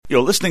You're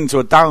listening to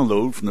a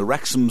download from the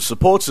Wrexham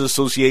Supporters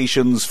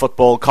Association's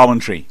football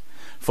commentary.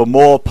 For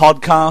more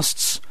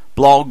podcasts,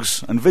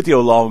 blogs and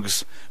video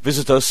logs,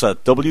 visit us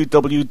at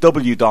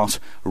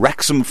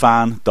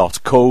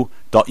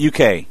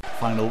www.wrexhamfan.co.uk.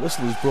 Final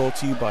Whistle is brought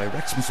to you by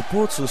Wrexham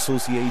Supporters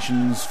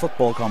Association's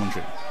football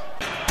commentary.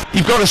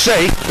 You've got to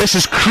say, this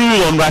is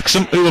cruel on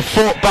Wrexham, who have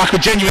fought back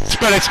with genuine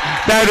spirit.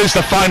 There is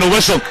the final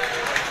whistle.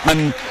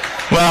 And,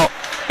 well,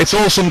 it's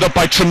all summed up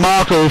by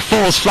Tremarco, who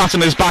falls flat on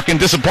his back in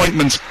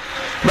disappointment.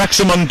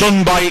 Wrexham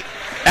undone by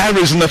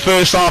errors in the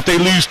first half. They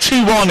lose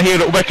 2-1 here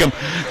at Wycombe.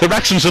 The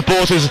Wrexham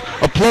supporters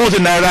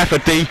applauding their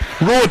effort. They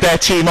roared their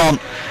team on.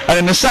 And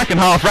in the second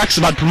half,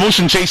 Wrexham had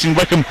promotion chasing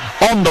Wycombe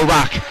on the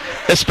rack,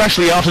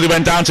 especially after they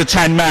went down to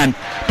 10 men.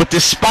 But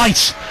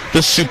despite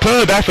the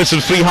superb efforts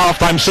of three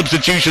half-time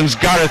substitutions,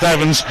 Gareth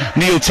Evans,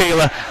 Neil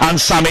Taylor and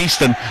Sam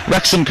Easton,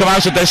 Wrexham come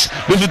out of this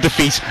with a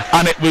defeat,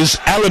 and it was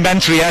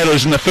elementary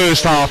errors in the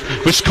first half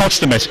which cost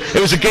them it.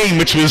 It was a game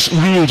which was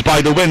ruled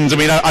by the wind. I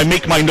mean, I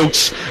make my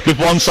notes with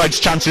one side's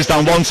chances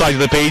down one side of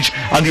the page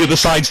and the other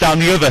side's down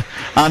the other,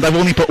 and I've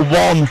only put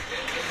one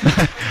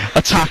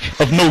attack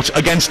of note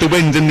against the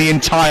wind in the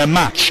entire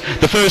match.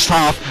 The first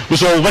half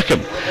was all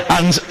Wycombe,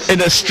 and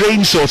in a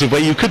strange sort of way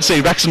you could say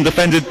Wrexham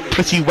defended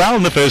pretty well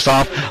in the first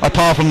half,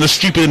 apart from the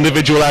stupid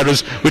individual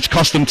errors which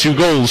cost them 2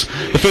 goals.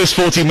 The first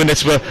 14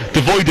 minutes were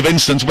devoid of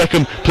instance.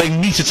 Wycombe playing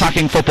neat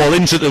attacking football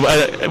into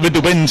with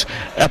the wind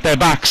at their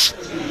backs,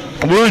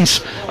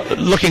 weren't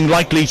looking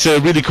likely to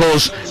really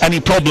cause any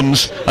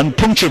problems and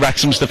puncture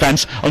Wrexham's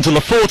defence until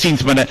the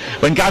 14th minute,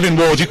 when Gavin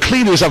Ward, who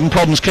clearly was having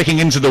problems kicking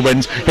into the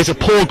wind, hit a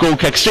poor goal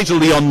kick straight to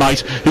Leon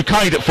Knight, who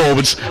carried it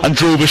forwards and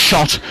drove a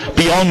shot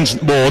beyond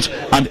Ward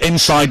and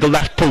inside the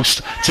left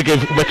post to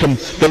give Wycombe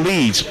the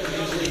lead.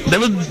 There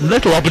were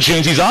little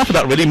opportunities after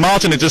that, really.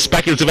 Martin had a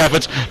speculative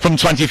effort from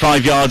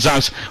 25 yards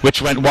out,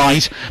 which went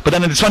wide. But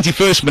then in the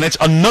 21st minute,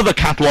 another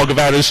catalogue of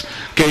errors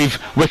gave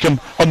Wycombe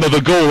another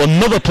goal.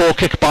 Another poor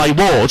kick by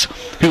Ward,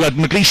 who had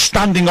McLeish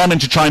standing on him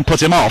to try and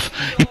put him off.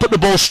 He put the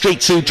ball straight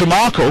to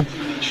Tremarco,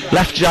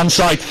 left-hand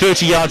side,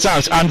 30 yards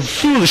out, and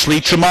foolishly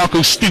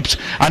Tremarco stooped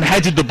and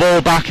headed the ball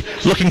back,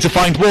 looking to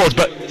find Ward,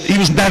 but he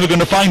was never going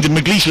to find him.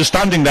 McLeish was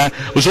standing there,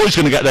 was always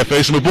going to get there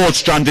first, and with Ward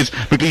stranded,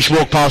 McLeish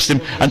walked past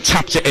him and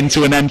tapped it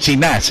into an empty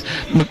net.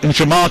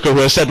 Tremarco,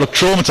 who I said looked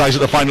traumatised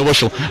at the final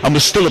whistle and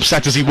was still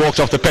upset as he walked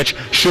off the pitch,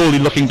 surely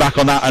looking back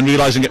on that and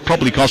realising it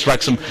probably cost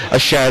Wrexham a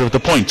share of the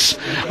points.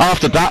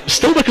 After that,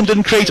 still Wycombe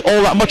didn't create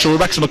all that much, or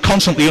Wrexham were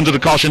constantly under the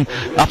caution,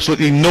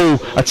 absolutely no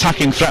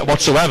attacking threat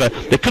whatsoever.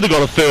 They could have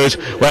got a third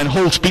when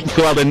Holt beat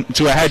Llewellyn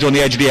to a header on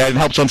the edge of the area and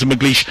helped on to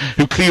McLeish,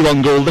 who clear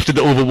on goal, lifted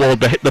it over Ward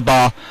but hit the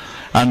bar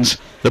and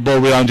the ball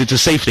rebounded to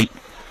safety.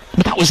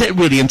 But that was it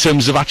really in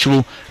terms of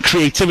actual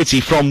creativity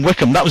from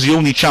Wycombe. That was the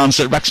only chance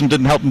that Wrexham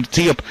didn't help them to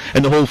tee up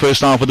in the whole first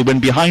half with the wind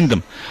behind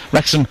them.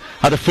 Wrexham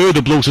had a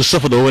further blow to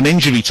suffer though in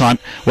injury time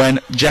when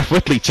Jeff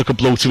Whitley took a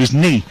blow to his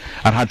knee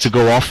and had to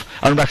go off,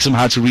 and Wrexham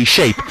had to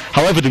reshape.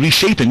 However, the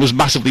reshaping was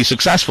massively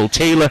successful.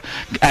 Taylor,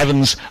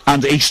 Evans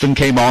and Easton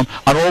came on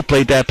and all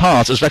played their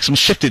part as Wrexham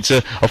shifted to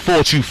a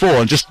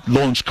 4-2-4 and just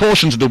launched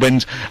caution to the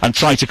wind and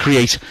tried to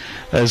create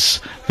as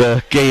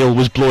the gale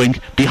was blowing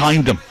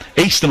behind them.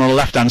 Easton on the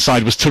left-hand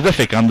side was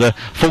terrific and the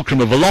fulcrum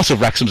of a lot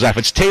of Wrexham's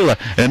efforts. Taylor,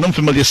 in an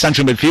unfamiliar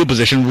central midfield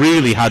position,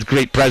 really had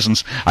great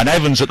presence, and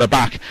Evans at the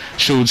back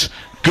showed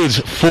good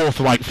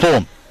forthright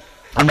form.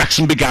 And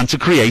Wrexham began to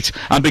create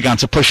and began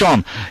to push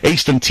on.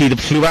 Easton teed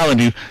up Llewellyn,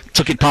 who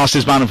took it past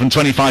his man and from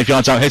 25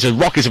 yards out hit a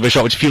rocket of a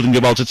shot which Fielding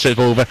did well to tip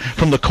over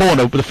from the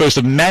corner, but the first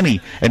of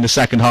many in the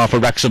second half for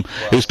Wrexham.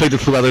 It was played to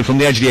Llewellyn from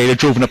the edge of the area,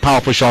 drove in a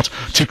powerful shot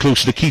too close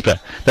to the keeper.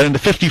 Then in the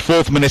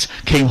 54th minute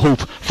came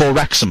hope for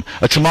Wrexham.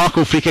 A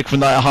Tremarco free kick from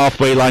the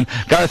halfway line.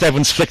 Gareth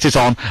Evans flicked it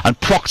on, and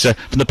Proctor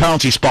from the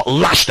penalty spot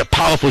lashed a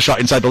powerful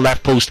shot inside the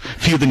left post.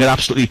 Fielding had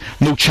absolutely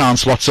no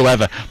chance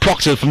whatsoever.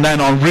 Proctor from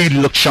then on really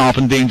looked sharp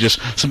and dangerous.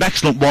 Some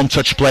excellent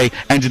one-touch play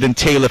ended in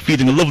Taylor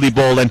feeding a lovely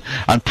ball in,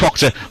 and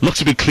Proctor looked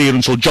to be clear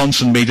until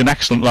Johnson made an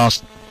excellent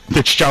last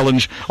pitch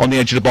challenge on the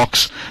edge of the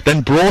box.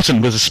 Then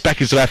Broughton, with a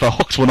speculative effort,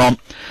 hooked one on,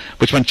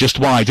 which went just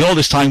wide. And all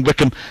this time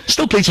Wycombe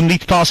still played some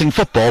neat passing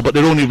football, but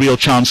their only real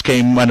chance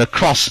came when a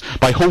cross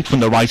by Holt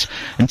from the right,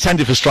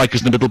 intended for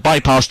strikers in the middle,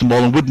 bypassed the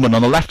ball, and Woodman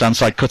on the left-hand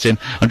side cut in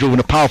and drove in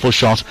a powerful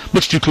shot,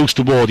 much too close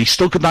to Ward. He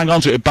still could hang on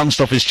to it. It bounced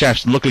off his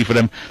chest, and luckily for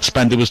him,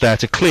 Spender was there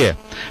to clear.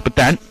 But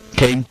then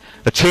came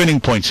a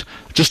turning point.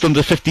 Just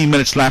under 15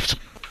 minutes left,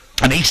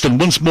 and Easton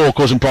once more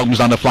causing problems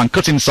down the flank,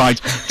 cut inside.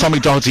 Tommy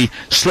Doherty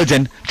slid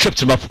in,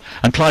 tripped him up,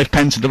 and Clive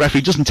Penton, the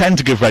referee, doesn't tend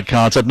to give red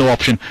cards, had no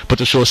option but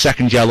to show a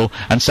second yellow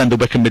and send the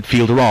Wycombe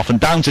midfielder off. And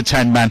down to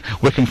 10 men,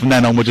 Wycombe from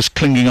then on were just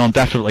clinging on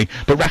desperately,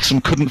 but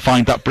Wrexham couldn't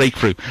find that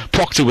breakthrough.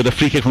 Proctor with a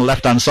free kick from the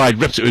left-hand side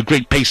ripped it with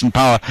great pace and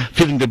power,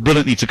 feeling it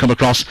brilliantly to come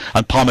across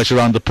and palm it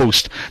around the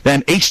post.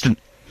 Then Easton,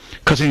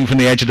 cutting from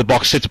the edge of the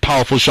box, hit a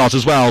powerful shot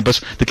as well,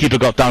 but the keeper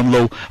got down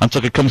low and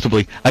took it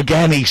comfortably.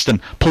 Again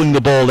Easton pulling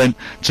the ball in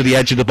to the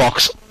edge of the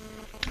box,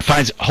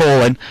 finds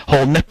Hall in.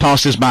 Hall nipped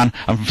past his man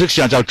and from 6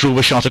 yards out drove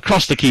a shot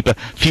across the keeper.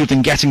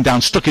 Fielding getting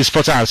down, stuck his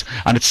foot out,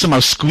 and it somehow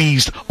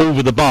squeezed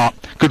over the bar.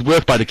 good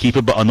work by the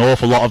keeper, but an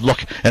awful lot of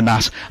luck in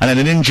that. And then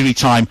in injury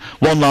time,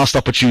 one last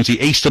opportunity.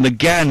 Easton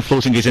again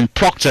floating it in.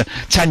 Proctor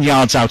 10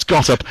 yards out,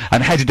 got up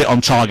and headed it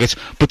on target,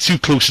 but too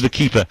close to the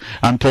keeper.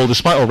 And Paul,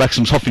 despite all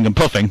Wrexham's huffing and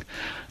puffing,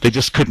 they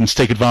just couldn't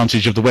take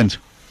advantage of the wind.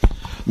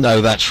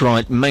 No, that's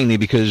right, mainly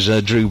because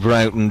Drew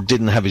Broughton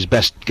didn't have his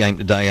best game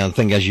today. I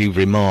think, as you've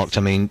remarked,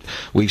 I mean,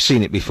 we've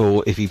seen it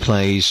before. If he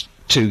plays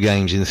 2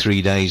 games in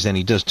 3 days, then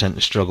he does tend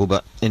to struggle.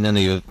 But in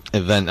any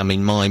event, I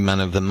mean, my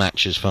man of the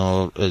match as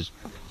far as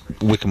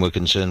Wycombe were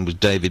concerned was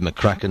David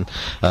McCracken,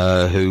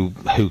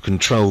 who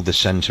controlled the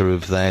centre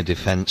of their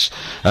defence.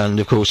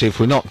 And of course, if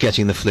we're not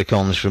getting the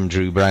flick-ons from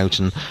Drew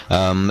Broughton,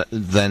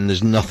 then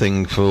there's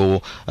nothing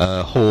for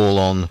Hall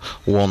on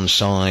one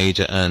side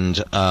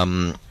and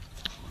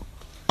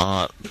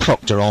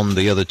Proctor on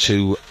the other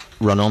two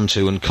run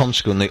onto, and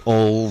consequently,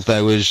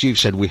 although, as you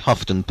said, we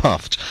huffed and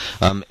puffed,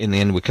 in the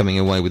end we're coming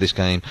away with this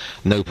game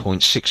no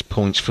points, 6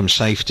 points from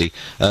safety.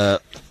 The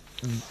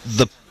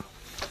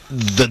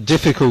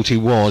difficulty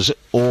was,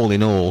 all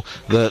in all,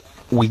 that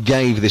we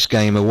gave this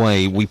game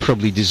away. We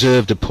probably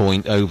deserved a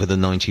point over the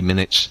 90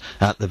 minutes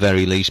at the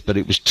very least, but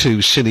it was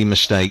 2 silly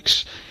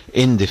mistakes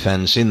in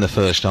defence in the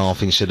first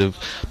half, instead of,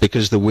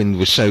 because the wind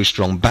was so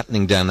strong,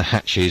 battening down the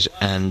hatches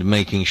and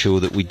making sure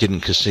that we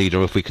didn't concede,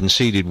 or if we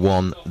conceded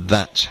one,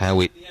 that's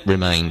how it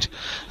remained.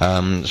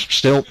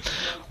 Still,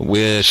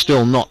 we're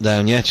still not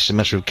down yet. It's a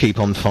matter of keep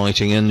on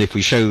fighting, and if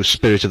we show the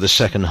spirit of the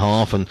second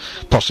half and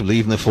possibly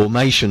even the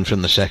formation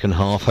from the second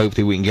half,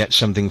 hopefully we can get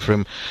something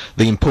from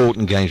the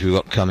important games we've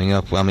got coming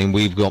up. I mean,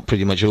 we've got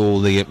pretty much all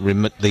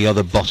the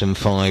other bottom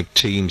 5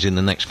 teams in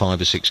the next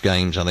 5 or 6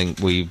 games. I think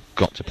we've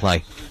got to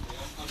play.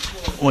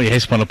 Well, yeah,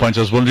 one of the points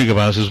I was wondering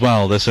about as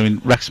well.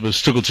 Wrexham have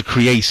struggled to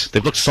create.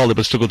 They've looked solid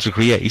but struggled to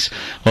create.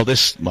 Well,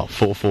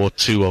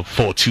 4-4-2 or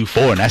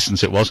 4-2-4 in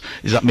essence it was.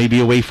 Is that maybe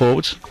a way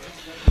forward?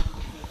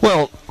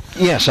 Well,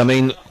 yes, I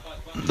mean,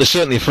 there's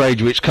certainly a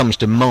phrase which comes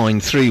to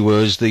mind. 3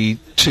 words. The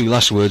 2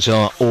 last words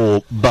are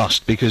or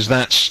bust, because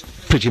that's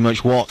pretty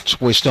much what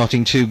we're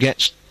starting to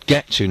get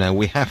to now.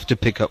 We have to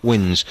pick up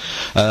wins.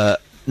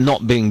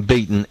 Not being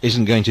beaten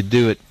isn't going to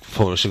do it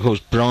for us. Of course,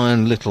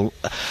 Brian Little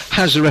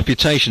has a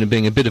reputation of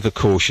being a bit of a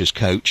cautious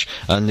coach,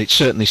 and it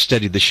certainly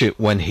steadied the ship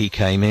when he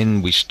came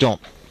in. We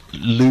stopped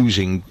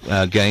losing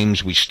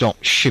games, we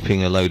stopped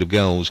shipping a load of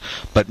goals,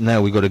 but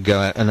now we've got to go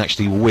out and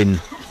actually win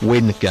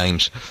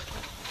games.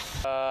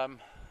 For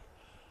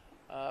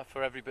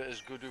every bit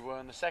as good we were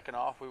in the second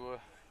half, we were,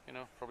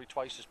 probably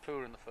twice as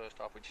poor in the first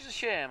half, which is a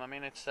shame. I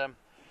mean, it's a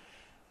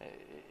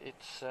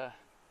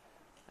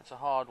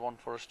hard one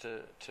for us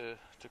to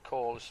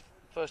call. It's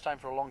the first time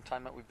for a long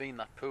time that we've been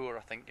that poor,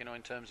 I think, in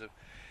terms of,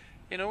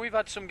 we've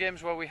had some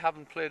games where we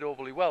haven't played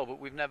overly well,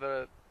 but we've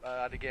never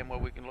had a game where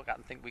we can look at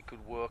and think we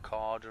could work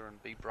harder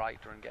and be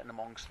brighter and get in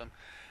amongst them.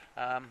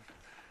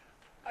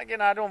 Again,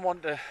 I'm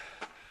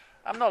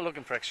not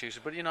looking for excuses,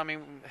 but, I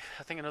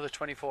think another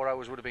 24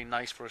 hours would have been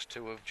nice for us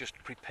to have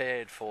just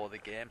prepared for the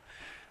game.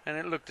 And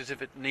it looked as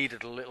if it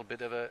needed a little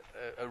bit of a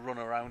run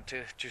around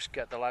to just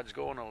get the lads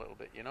going a little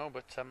bit,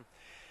 but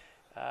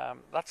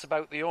that's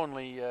about the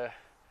only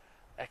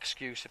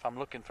excuse, if I'm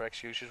looking for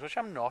excuses, which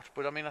I'm not,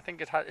 but I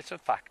think it's a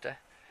factor.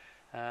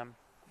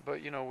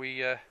 But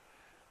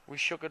we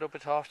shook it up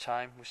at half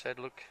time. We said,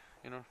 look,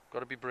 got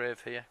to be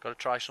brave here, got to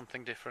try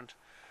something different.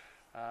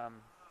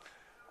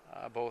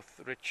 Both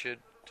Richard,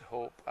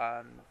 Hope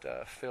and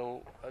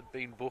Phil had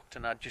been booked,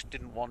 and I just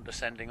didn't want a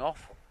sending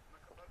off,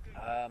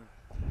 and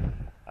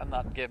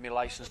that gave me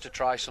license to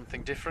try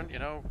something different,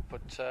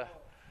 but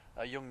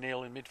a young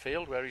Neil in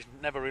midfield, where he's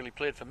never really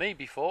played for me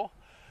before.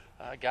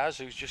 Gaz,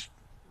 who's just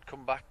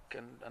come back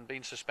and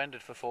been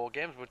suspended for 4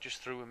 games, but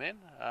just threw him in,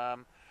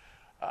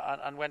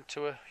 and went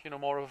to a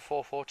more of a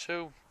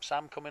 4-4-2.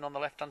 Sam coming on the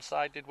left-hand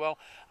side did well.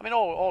 I mean,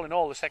 all in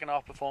all, the second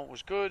half performance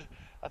was good.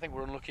 I think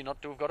we're unlucky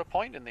not to have got a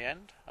point in the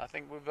end. I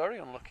think we're very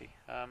unlucky.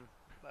 The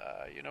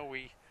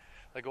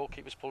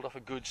goalkeeper's pulled off a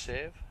good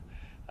save.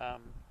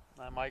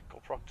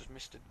 Michael Proctor's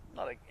missed it,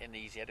 not an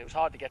easy header. It was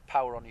hard to get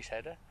power on his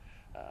header.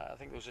 I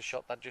think there was a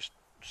shot that just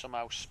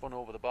somehow spun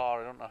over the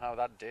bar. I don't know how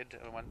that did.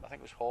 I think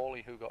it was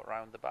Hawley who got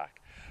round the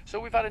back. So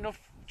we've had enough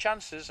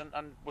chances, and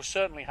we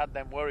certainly had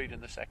them worried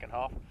in the second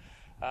half.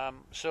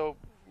 So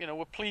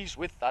we're pleased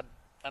with that,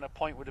 and a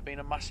point would have been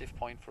a massive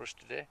point for us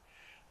today.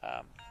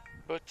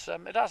 But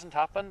it hasn't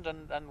happened,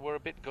 and we're a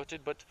bit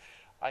gutted. But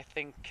I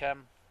think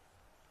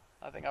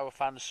our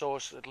fans saw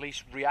us at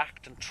least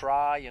react and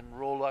try and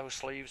roll our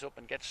sleeves up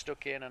and get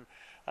stuck in, and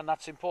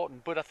that's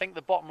important. But I think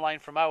the bottom line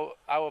from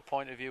our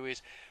point of view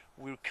is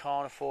we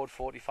can't afford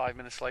 45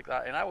 minutes like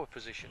that in our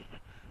position.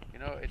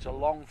 It's a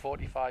long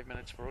 45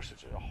 minutes for us.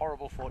 It's a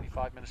horrible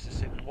 45 minutes to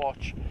sit and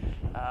watch,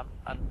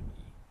 and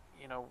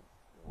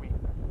we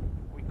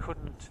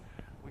couldn't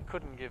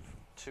give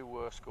 2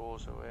 worse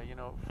scores away.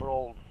 For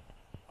all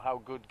how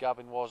good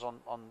Gavin was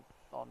on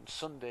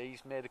Sunday,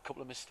 he's made a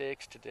couple of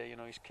mistakes today.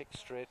 He's kicked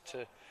straight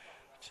to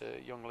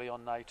young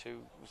Leon Knight, who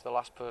was the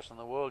last person in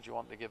the world you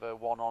want to give a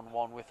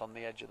one-on-one with on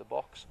the edge of the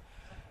box.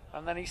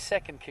 And then his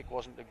second kick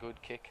wasn't a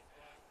good kick.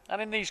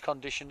 And in these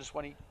conditions,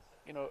 when he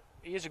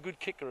he is a good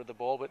kicker of the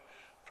ball, but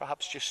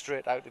perhaps just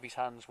straight out of his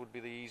hands would be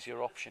the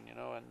easier option,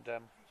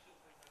 and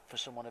for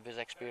someone of his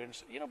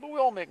experience, but we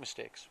all make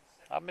mistakes.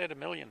 I've made 1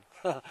 million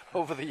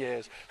over the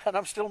years, and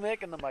I'm still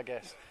making them, I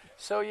guess.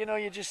 So, you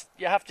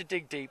have to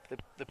dig deep.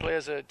 The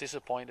players are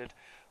disappointed.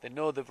 They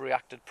know they've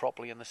reacted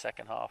properly in the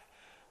second half.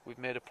 We've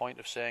made a point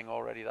of saying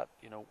already that,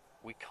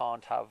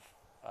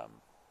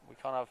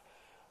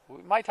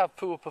 we might have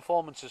poor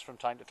performances from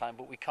time to time,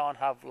 but we can't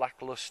have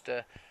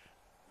lackluster,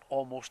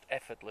 almost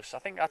effortless. I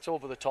think that's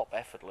over the top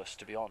effortless,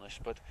 to be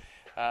honest, but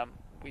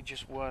we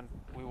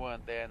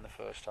weren't there in the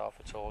first half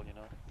at all,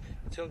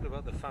 Talking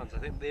about the fans, I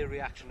think their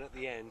reaction at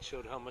the end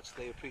showed how much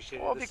they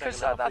appreciated the because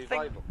second half I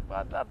revival.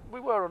 think we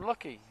were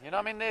unlucky.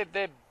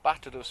 They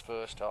battered us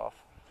first half,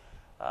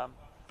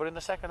 but in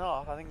the second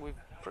half, I think we've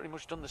pretty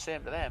much done the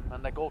same to them,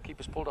 and their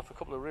goalkeepers pulled off a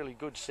couple of really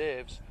good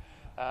saves.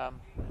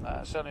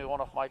 Certainly the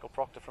one off Michael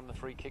Proctor from the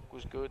free kick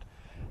was good.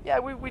 Yeah,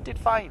 we did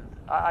fine.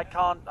 I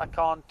can't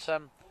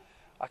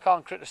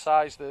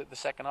criticise the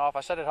second half.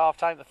 I said at half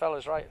time, the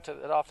fellas, right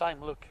at half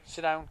time, look,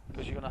 sit down,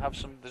 because you're going to have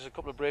there's a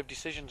couple of brave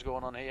decisions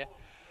going on here.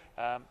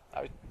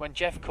 When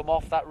Jeff come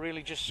off, that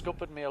really just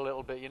scuppered me a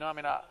little bit.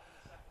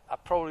 I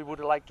probably would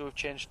have liked to have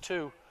changed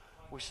 2.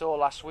 We saw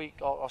last week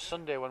or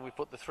Sunday when we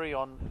put the 3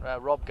 on,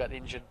 Rob got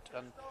injured,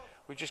 and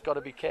we've just got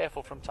to be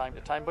careful from time to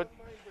time. But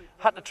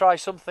had to try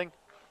something,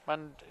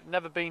 and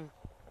never been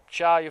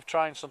shy of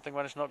trying something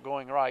when it's not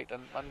going right,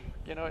 and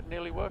it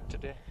nearly worked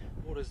today.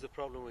 What is the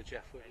problem with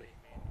Jeff Whitley?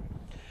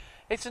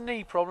 It's a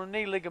knee problem,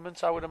 knee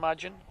ligaments, I would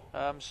imagine.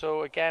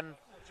 So again,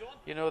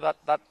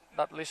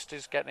 that list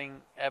is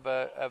getting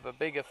ever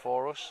bigger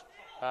for us.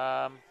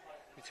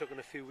 You took in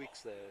a few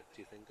weeks there,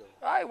 do you think?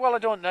 I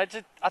don't know.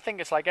 I think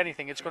it's like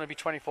anything. It's going to be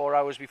 24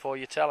 hours before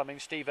you tell. I mean,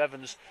 Steve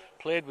Evans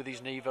played with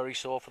his knee very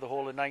sore for the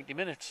whole of 90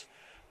 minutes.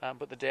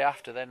 But the day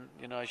after, then,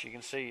 as you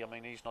can see, I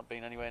mean, he's not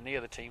been anywhere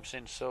near the team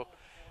since. So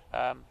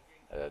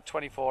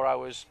 24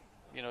 hours,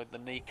 the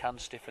knee can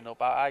stiffen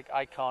up.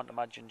 I can't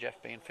imagine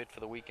Jeff being fit for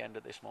the weekend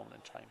at this moment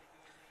in time.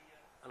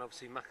 And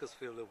obviously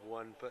Macclesfield have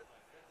won, but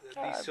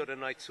these sort of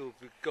nights will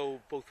go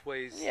both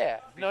ways. Yeah,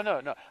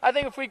 no. I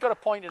think if we got a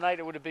point tonight,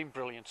 it would have been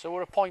brilliant. So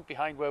we're a point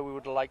behind where we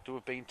would have liked to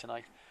have been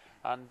tonight.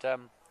 And,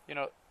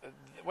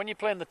 when you're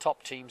playing the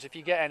top teams, if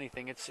you get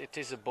anything, it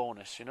is a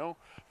bonus,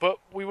 But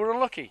we were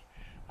unlucky.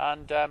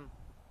 And,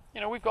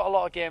 we've got a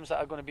lot of games that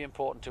are going to be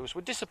important to us.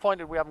 We're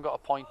disappointed we haven't got a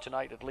point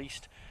tonight, at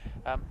least.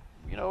 If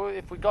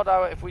we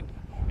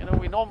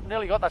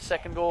nearly got that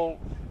second goal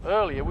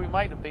earlier, we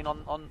might have been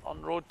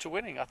on road to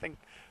winning. I think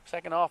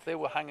second half they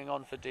were hanging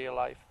on for dear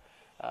life.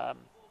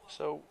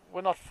 So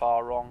we're not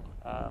far wrong.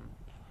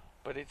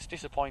 But it's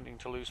disappointing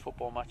to lose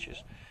football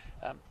matches,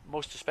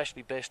 most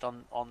especially based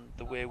on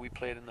the way we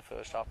played in the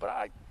first half. But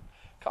I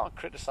can't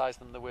criticise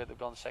them the way they've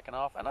gone second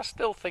half, and I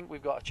still think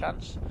we've got a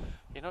chance.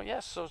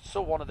 Yes,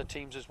 so one of the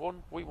teams has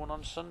won. We won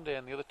on Sunday,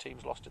 and the other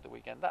teams lost at the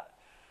weekend. That,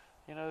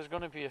 there's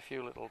going to be a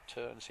few little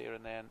turns here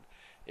and there. And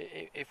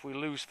if we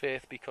lose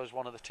faith because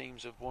one of the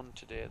teams have won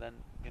today, then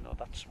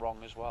that's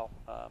wrong as well.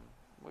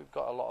 We've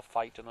got a lot of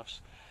fight in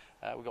us.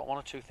 We've got 1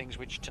 or 2 things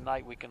which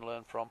tonight we can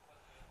learn from.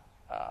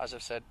 As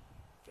I've said,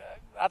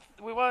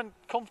 we weren't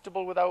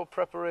comfortable with our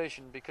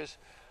preparation because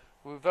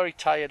we were very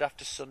tired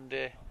after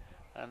Sunday.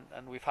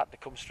 And we've had to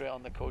come straight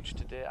on the coach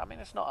today. I mean,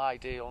 it's not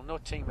ideal. No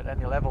team at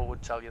any level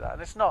would tell you that.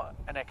 And it's not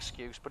an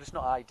excuse, but it's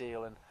not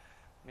ideal. And,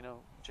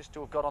 just to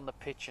have got on the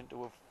pitch and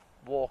to have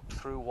walked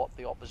through what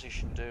the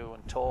opposition do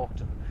and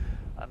talked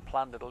and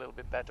planned it a little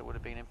bit better would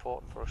have been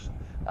important for us.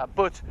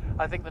 But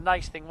I think the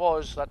nice thing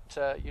was that,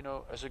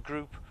 as a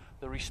group,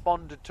 they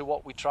responded to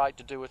what we tried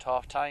to do at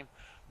half-time.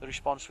 The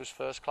response was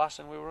first class,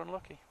 and we were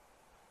unlucky.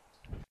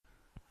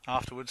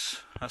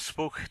 Afterwards, I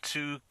spoke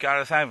to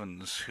Gareth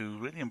Evans, who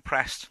really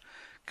impressed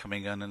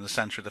coming in the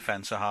centre of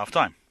defence at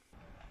half-time.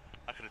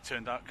 That could have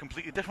turned out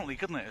completely differently,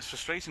 couldn't it? It's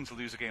frustrating to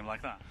lose a game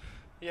like that.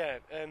 Yeah,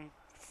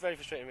 very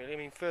frustrating really. I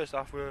mean, first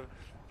half we were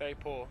very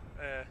poor.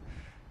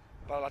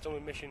 But that's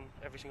on mission,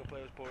 every single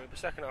player was boring. But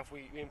second half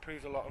we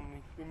improved a lot,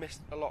 and we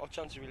missed a lot of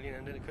chances really,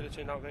 and it could have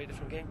turned out a very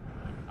different game.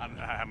 And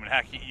I mean,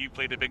 heck, you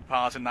played a big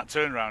part in that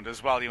turnaround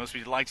as well. You must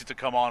be delighted to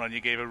come on, and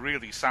you gave a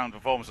really sound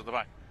performance at the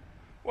back.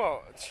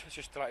 Well, it's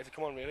just delighted to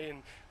come on really,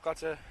 and glad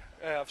to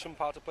have some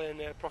part to play in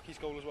Procky's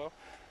goal as well.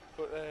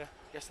 But I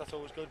guess that's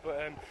always good.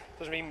 But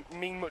doesn't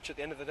mean much at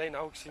the end of the day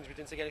now, since we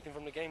didn't take anything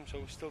from the game.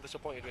 So still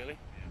disappointed really.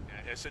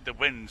 Yeah, the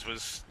wins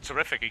was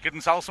terrific. You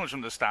couldn't tell so much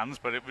from the stands,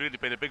 but it really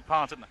played a big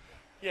part, didn't it?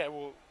 Yeah,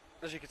 well,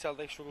 as you could tell,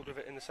 they struggled with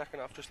it in the second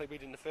half, just like we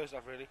did in the first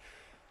half really,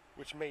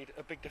 which made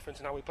a big difference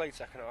in how we played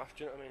second half.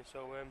 Do you know what I mean?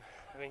 So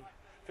if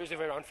it was the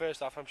way around first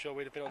half, I'm sure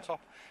we'd have been on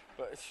top.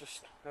 But it's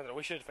just, I don't know,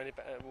 we should have defended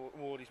better.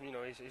 Ward,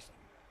 he's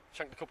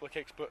shanked a couple of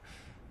kicks, but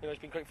it's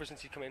been great for us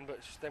since he's come in. But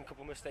it's just them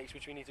couple of mistakes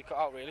which we need to cut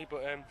out really.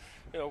 But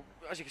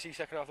as you can see,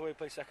 second half, the way we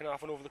played second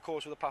half, and over the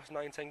course of the past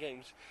 9-10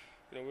 games,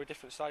 we're a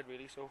different side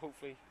really. So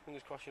hopefully,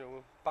 fingers crossed,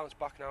 we'll bounce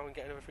back now and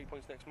get another 3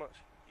 points next match.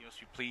 You must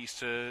be pleased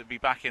to be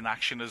back in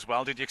action as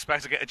well. Did you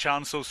expect to get a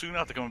chance so soon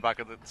after coming back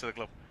to the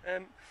club?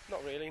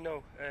 Not really,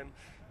 no.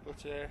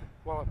 But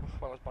while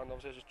I was banned,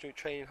 obviously I was just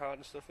training hard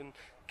and stuff, and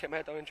kept my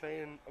head down in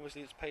training, and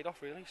obviously it's paid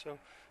off really. So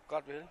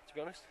glad, really, to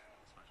be honest.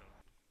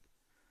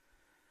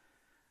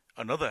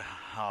 Another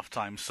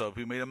half-time sub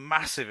who made a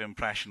massive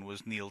impression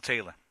was Neil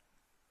Taylor.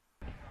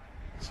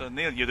 So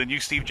Neil, you're the new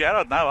Steve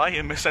Gerrard now, are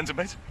you, in Miss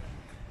Centre-Mid?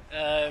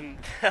 I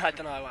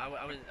don't know.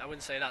 I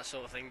wouldn't say that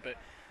sort of thing, but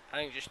I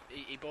think just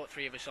he brought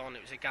three of us on.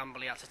 It was a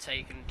gamble he had to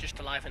take, and just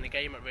to liven the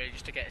game up really,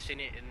 just to get us in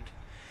it. And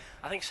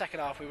I think second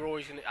half we were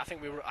always going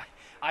to.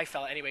 I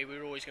felt anyway we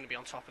were always going to be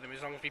on top of them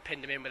as long as we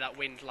pinned them in with that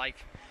wind,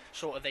 like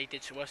sort of they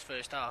did to us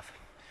first half,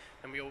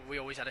 and we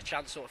always had a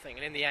chance sort of thing.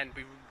 And in the end,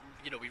 we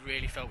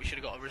really felt we should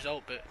have got a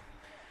result, but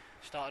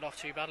started off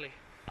too badly.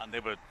 And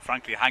they were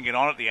frankly hanging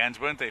on at the end,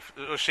 weren't they? It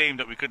was a shame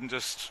that we couldn't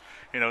just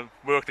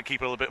work the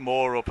keeper a little bit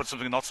more or put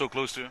something not so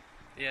close to him.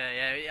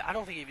 Yeah. I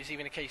don't think it was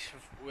even a case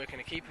of working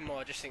the keeper more.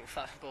 I just think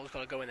that ball's got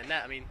to go in the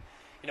net. I mean,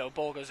 a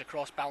ball goes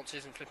across,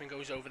 bounces, and flipping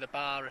goes over the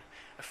bar.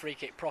 A free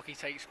kick, Procky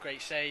takes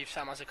great save.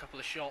 Sam has a couple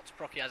of shots.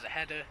 Procky has a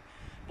header.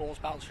 Ball's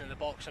bouncing in the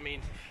box. I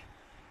mean,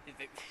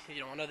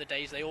 on other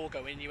days they all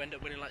go in. You end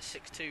up winning like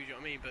 6-2. Do you know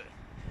what I mean? But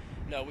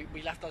no,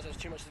 we left ourselves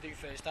too much to do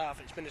first half.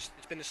 It's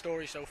been the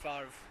story so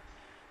far of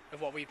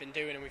what we've been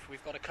doing, and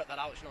we've got to cut that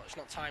out. It's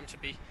not time to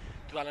be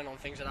dwelling on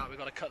things like that. We've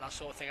got to cut that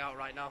sort of thing out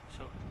right now.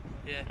 So,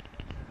 yeah.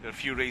 There were a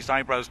few raised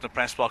eyebrows in the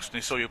press box when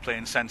they saw you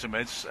playing centre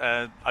mids.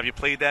 Have you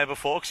played there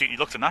before? Because you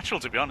looked a natural,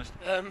 to be honest.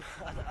 I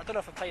don't know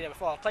if I played there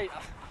before. I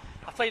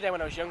played there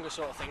when I was younger,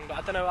 sort of thing. But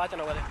I don't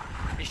know whether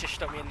he's just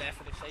stuck me in there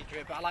for the sake of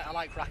it. But I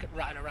like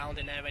ratting around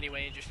in there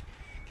anyway, and just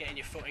getting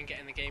your foot and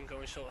getting the game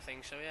going, sort of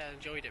thing. So yeah, I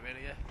enjoyed it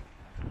really. Yeah.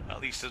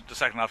 At least the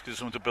second half gives us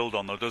something to build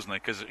on, though, doesn't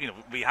it? Because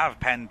we have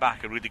penned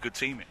back a really good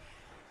team here.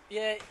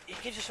 Yeah, it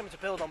gives us something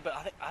to build on, but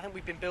I think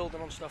we've been building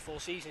on stuff all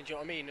season. Do you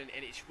know what I mean? And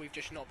we've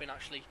just not been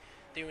actually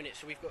doing it.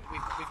 So we've got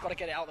to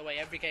get it out of the way.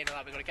 Every game like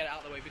that, we've got to get it out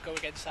of the way. We go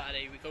against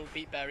Saturday, we go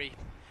beat Bury.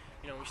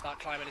 We start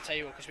climbing the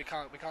table because we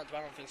can't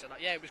dwell on things like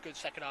that. Yeah, it was good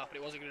second half, but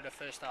it wasn't good in the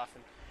first half,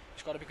 and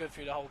it's got to be good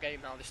through the whole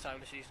game now this time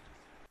of the season.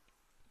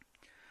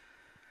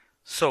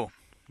 So,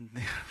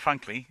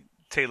 frankly,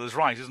 Taylor's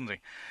right, isn't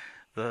he?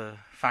 The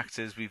fact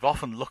is, we've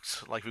often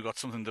looked like we've got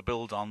something to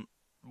build on.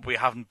 We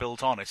haven't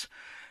built on it.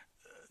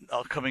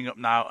 Coming up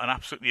now, an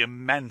absolutely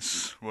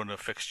immense run of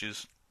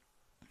fixtures.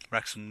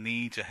 Wrexham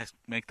need to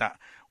make that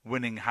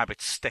winning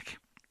habit stick,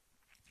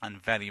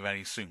 and very,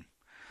 very soon.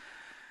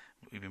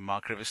 We've been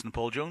Mark Rivers and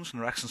Paul Jones from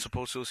the Wrexham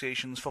Support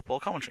Association's football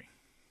commentary.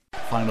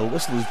 Final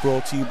Whistle is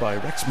brought to you by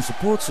Wrexham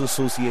Support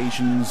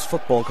Association's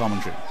football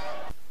commentary.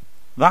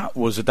 That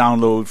was a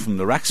download from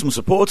the Wrexham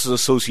Supporters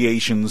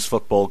Association's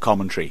football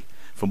commentary.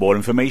 For more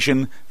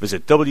information,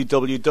 visit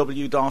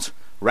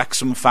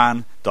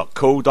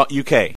www.wrexhamfan.co.uk.